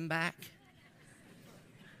cuss him back.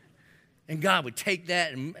 And God would take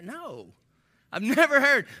that and, no. I've never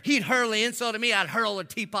heard he'd hurl the insult at me, I'd hurl a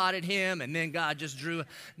teapot at him, and then God just drew.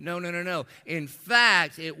 No. In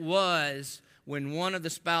fact, it was when one of the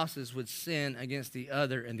spouses would sin against the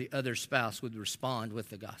other and the other spouse would respond with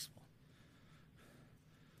the gospel.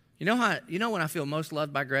 You know when I feel most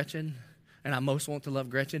loved by Gretchen, and I most want to love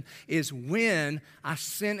Gretchen, is when I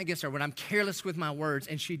sin against her, when I'm careless with my words,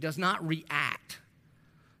 and she does not react,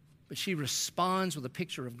 but she responds with a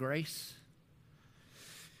picture of grace.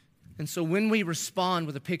 And so when we respond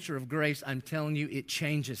with a picture of grace, I'm telling you, it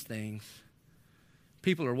changes things.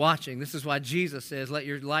 People are watching. This is why Jesus says, let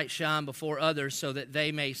your light shine before others so that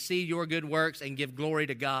they may see your good works and give glory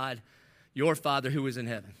to God, your Father who is in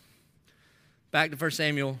heaven. Back to 1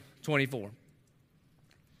 Samuel 24.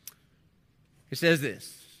 It says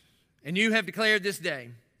this, and you have declared this day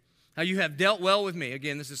how you have dealt well with me.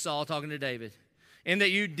 Again, this is Saul talking to David. And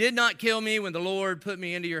that you did not kill me when the Lord put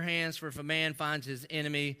me into your hands, for if a man finds his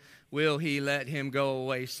enemy, will he let him go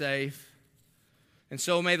away safe? And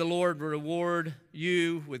so may the Lord reward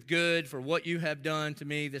you with good for what you have done to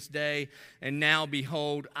me this day. And now,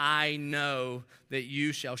 behold, I know that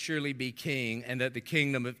you shall surely be king, and that the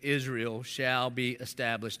kingdom of Israel shall be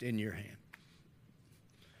established in your hand.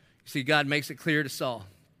 See, God makes it clear to Saul.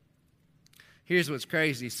 Here's what's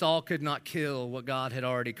crazy. Saul could not kill what God had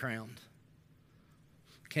already crowned.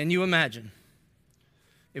 Can you imagine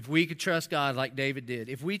if we could trust God like David did?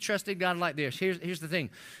 If we trusted God like this, here's the thing.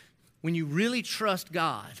 When you really trust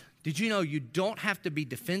God, did you know you don't have to be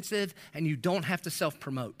defensive and you don't have to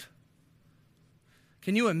self-promote?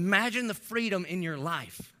 Can you imagine the freedom in your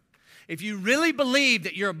life? If you really believe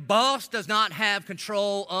that your boss does not have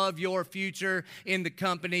control of your future in the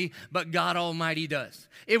company, but God Almighty does,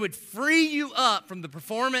 it would free you up from the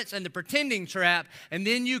performance and the pretending trap, and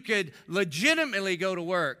then you could legitimately go to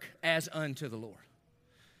work as unto the Lord.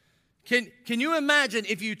 Can you imagine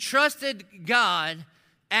if you trusted God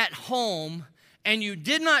at home and you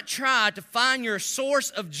did not try to find your source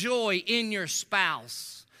of joy in your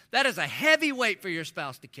spouse? That is a heavy weight for your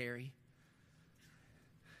spouse to carry.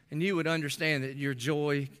 And you would understand that your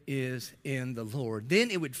joy is in the Lord.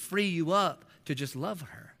 Then it would free you up to just love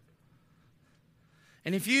her.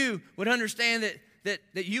 And if you would understand that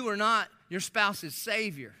you are not your spouse's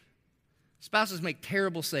savior. Spouses make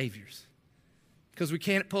terrible saviors because we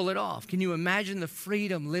can't pull it off. Can you imagine the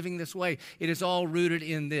freedom living this way? It is all rooted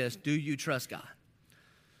in this. Do you trust God?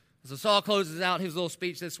 So Saul closes out his little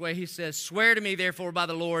speech this way. He says, swear to me, therefore, by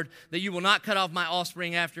the Lord, that you will not cut off my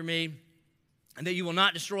offspring after me, and that you will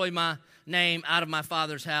not destroy my name out of my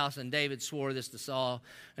father's house. And David swore this to Saul.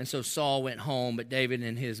 And so Saul went home, but David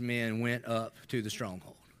and his men went up to the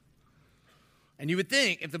stronghold. And you would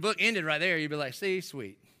think, if the book ended right there, you'd be like, see,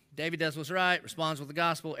 sweet. David does what's right, responds with the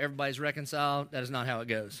gospel, everybody's reconciled. That is not how it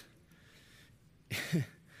goes.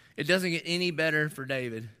 It doesn't get any better for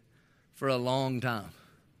David for a long time.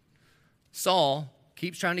 Saul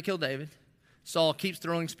keeps trying to kill David. Saul keeps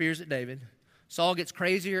throwing spears at David. Saul gets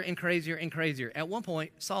crazier and crazier and crazier. At one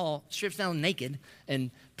point, Saul strips down naked and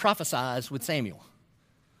prophesies with Samuel.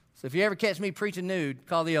 So if you ever catch me preaching nude,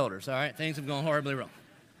 call the elders, all right? Things have gone horribly wrong.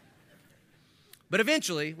 But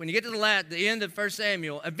eventually, when you get to the end of 1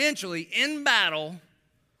 Samuel, eventually, in battle,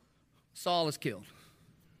 Saul is killed.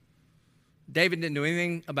 David didn't do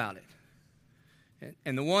anything about it.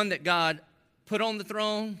 And the one that God put on the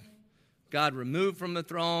throne, God removed from the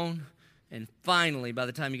throne. And finally, by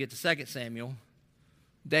the time you get to 2 Samuel,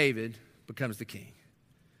 David becomes the king.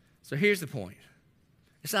 So here's the point.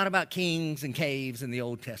 It's not about kings and caves in the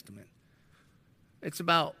Old Testament. It's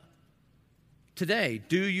about today.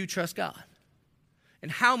 Do you trust God? And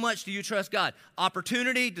how much do you trust God?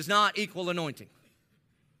 Opportunity does not equal anointing.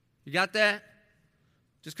 You got that?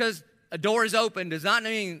 Just because a door is open does not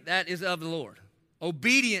mean that is of the Lord.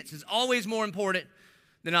 Obedience is always more important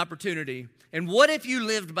than opportunity. And what if you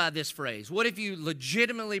lived by this phrase? What if you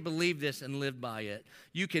legitimately believed this and lived by it?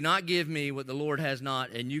 You cannot give me what the Lord has not,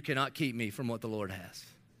 and you cannot keep me from what the Lord has.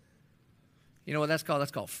 You know what that's called?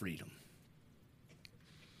 That's called freedom.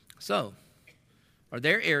 So, are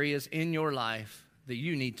there areas in your life that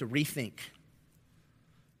you need to rethink?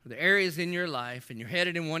 Are there areas in your life and you're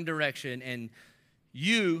headed in one direction and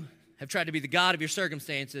you have tried to be the God of your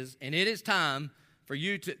circumstances, and it is time for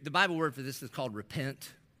you to, the Bible word for this is called repent.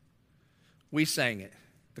 We sang it.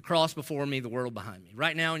 The cross before me, the world behind me.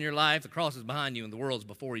 Right now in your life, the cross is behind you and the world's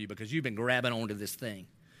before you because you've been grabbing onto this thing.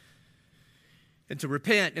 And to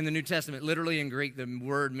repent in the New Testament, literally in Greek, the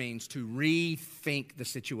word means to rethink the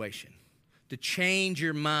situation, to change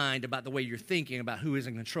your mind about the way you're thinking about who is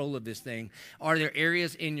in control of this thing. Are there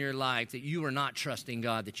areas in your life that you are not trusting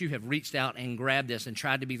God, that you have reached out and grabbed this and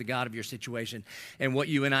tried to be the God of your situation? And what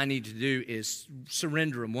you and I need to do is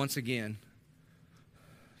surrender them once again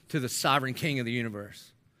to the sovereign King of the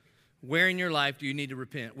universe. Where in your life do you need to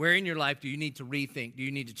repent? Where in your life do you need to rethink? Do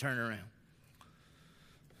you need to turn around?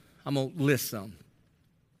 I'm going to list some.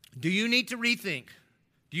 Do you need to rethink?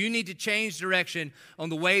 Do you need to change direction on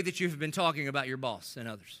the way that you've been talking about your boss and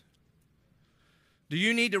others? Do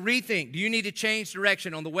you need to rethink? Do you need to change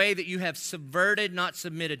direction on the way that you have subverted, not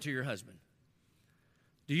submitted to your husband?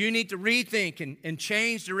 Do you need to rethink and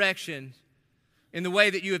change direction in the way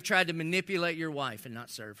that you have tried to manipulate your wife and not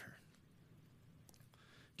serve her?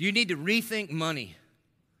 Do you need to rethink money?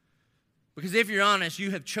 Because if you're honest,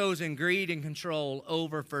 you have chosen greed and control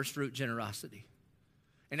over first fruit generosity.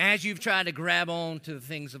 And as you've tried to grab on to the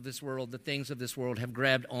things of this world, the things of this world have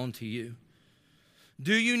grabbed onto you.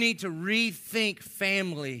 Do you need to rethink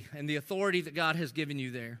family and the authority that God has given you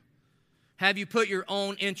there? Have you put your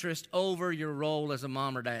own interest over your role as a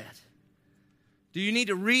mom or dad? Do you need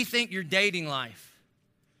to rethink your dating life?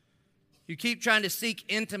 You keep trying to seek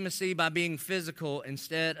intimacy by being physical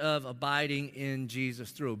instead of abiding in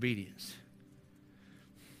Jesus through obedience.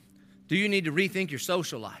 Do you need to rethink your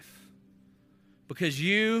social life? Because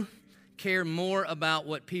you care more about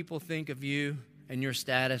what people think of you and your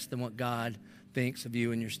status than what God thinks of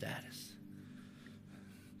you and your status.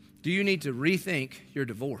 Do you need to rethink your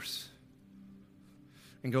divorce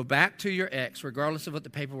and go back to your ex, regardless of what the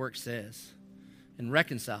paperwork says, and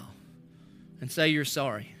reconcile and say you're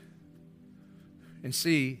sorry and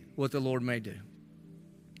see what the Lord may do?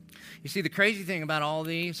 You see, the crazy thing about all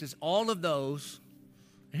these is all of those,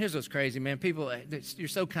 and here's what's crazy, man. People, you're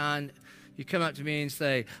so kind. You come up to me and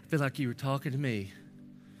say, I feel like you were talking to me.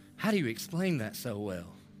 How do you explain that so well?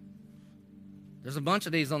 There's a bunch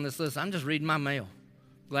of these on this list. I'm just reading my mail.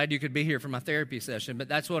 Glad you could be here for my therapy session, but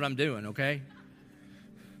that's what I'm doing, okay?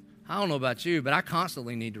 I don't know about you, but I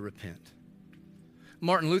constantly need to repent.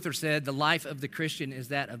 Martin Luther said, the life of the Christian is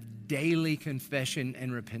that of daily confession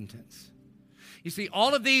and repentance. You see,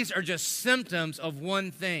 all of these are just symptoms of one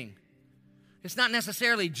thing. It's not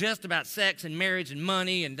necessarily just about sex and marriage and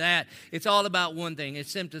money and that. It's all about one thing.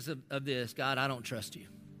 It's symptoms of this. God, I don't trust you.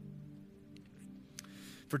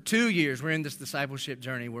 For 2 years, we're in this discipleship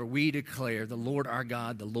journey where we declare the Lord our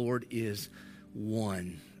God, the Lord is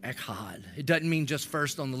one. Echad. It doesn't mean just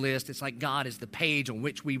first on the list. It's like God is the page on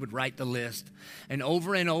which we would write the list. And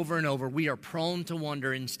over and over and over, we are prone to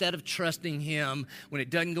wonder. Instead of trusting Him, when it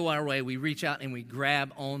doesn't go our way, we reach out and we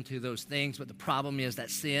grab onto those things. But the problem is that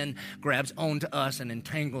sin grabs onto us and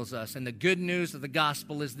entangles us. And the good news of the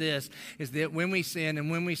gospel is this, is that when we sin and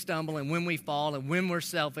when we stumble and when we fall and when we're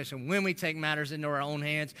selfish and when we take matters into our own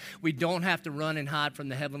hands, we don't have to run and hide from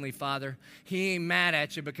the Heavenly Father. He ain't mad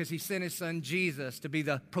at you because He sent His Son Jesus to be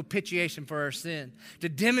the propitiation for our sin, to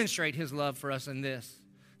demonstrate His love for us in this,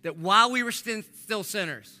 that while we were still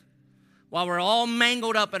sinners, while we're all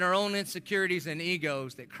mangled up in our own insecurities and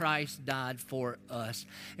egos, that Christ died for us.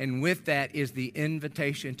 And with that is the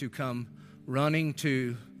invitation to come running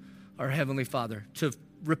to our Heavenly Father, to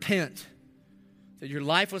repent, that your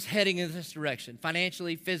life was heading in this direction,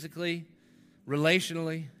 financially, physically,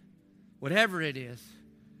 relationally, whatever it is,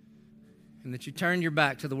 and that you turn your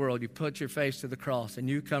back to the world, you put your face to the cross, and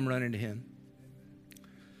you come running to Him.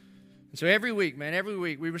 And so every week, man, every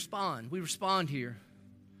week we respond. We respond here.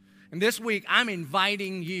 And this week, I'm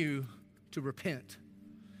inviting you to repent.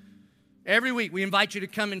 Every week, we invite you to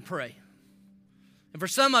come and pray. And for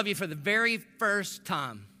some of you, for the very first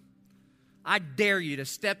time, I dare you to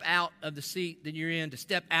step out of the seat that you're in, to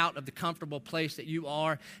step out of the comfortable place that you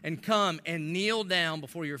are, and come and kneel down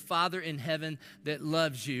before your Father in heaven that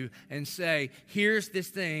loves you and say, here's this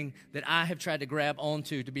thing that I have tried to grab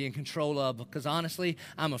onto to be in control of, because honestly,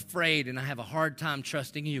 I'm afraid and I have a hard time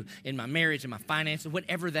trusting you in my marriage and my finances,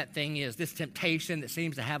 whatever that thing is, this temptation that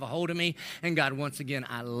seems to have a hold of me. And God, once again,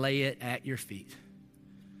 I lay it at your feet.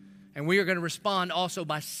 And we are going to respond also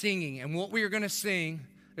by singing. And what we are going to sing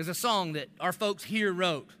is a song that our folks here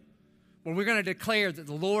wrote where we're going to declare that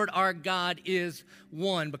the Lord our God is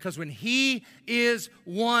one. Because when He is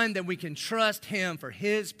one, then we can trust Him for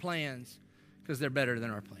His plans, because they're better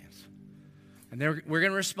than our plans. And we're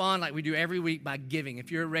going to respond like we do every week by giving. If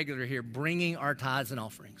you're a regular here, bringing our tithes and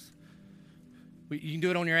offerings. You can do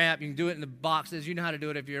it on your app. You can do it in the boxes. You know how to do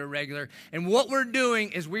it if you're a regular. And what we're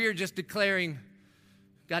doing is we are just declaring,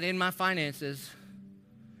 God, in my finances,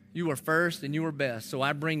 you are first and you are best. So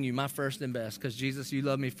I bring you my first and best, because, Jesus, you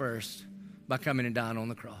love me first by coming and dying on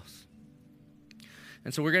the cross.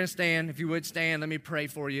 And so we're going to stand. If you would stand, let me pray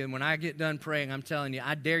for you. And when I get done praying, I'm telling you,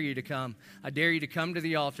 I dare you to come. I dare you to come to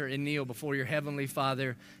the altar and kneel before your Heavenly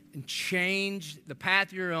Father and change the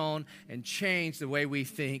path you're on and change the way we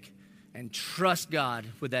think and trust God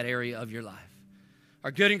with that area of your life.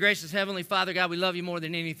 Our good and gracious Heavenly Father, God, we love you more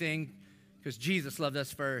than anything because Jesus loved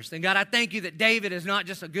us first. And God, I thank you that David is not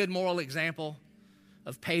just a good moral example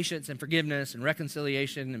of patience and forgiveness and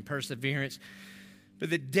reconciliation and perseverance, but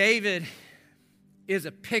that David is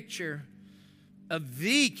a picture of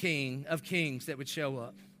the King of Kings that would show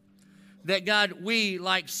up. That, God, we,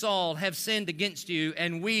 like Saul, have sinned against you,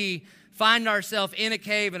 and we find ourselves in a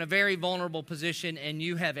cave in a very vulnerable position, and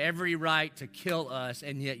you have every right to kill us,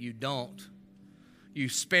 and yet you don't. You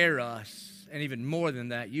spare us, and even more than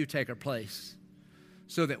that, you take our place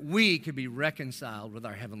so that we could be reconciled with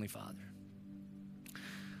our Heavenly Father.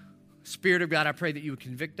 Spirit of God, I pray that you would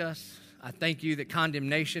convict us. I thank you that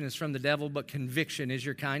condemnation is from the devil, but conviction is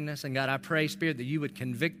your kindness. And God, I pray, Spirit, that you would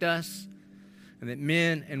convict us, and that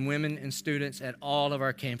men and women and students at all of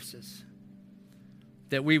our campuses,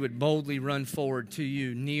 that we would boldly run forward to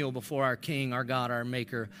you, kneel before our King, our God, our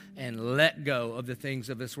Maker, and let go of the things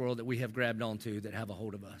of this world that we have grabbed onto that have a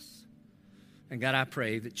hold of us. And God, I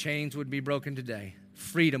pray that chains would be broken today,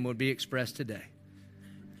 freedom would be expressed today.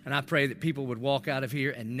 And I pray that people would walk out of here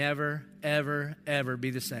and never, ever, ever be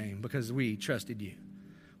the same because we trusted you.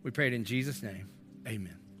 We prayed in Jesus' name.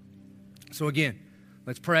 Amen. So again,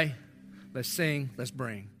 let's pray, let's sing, let's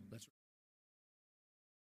bring.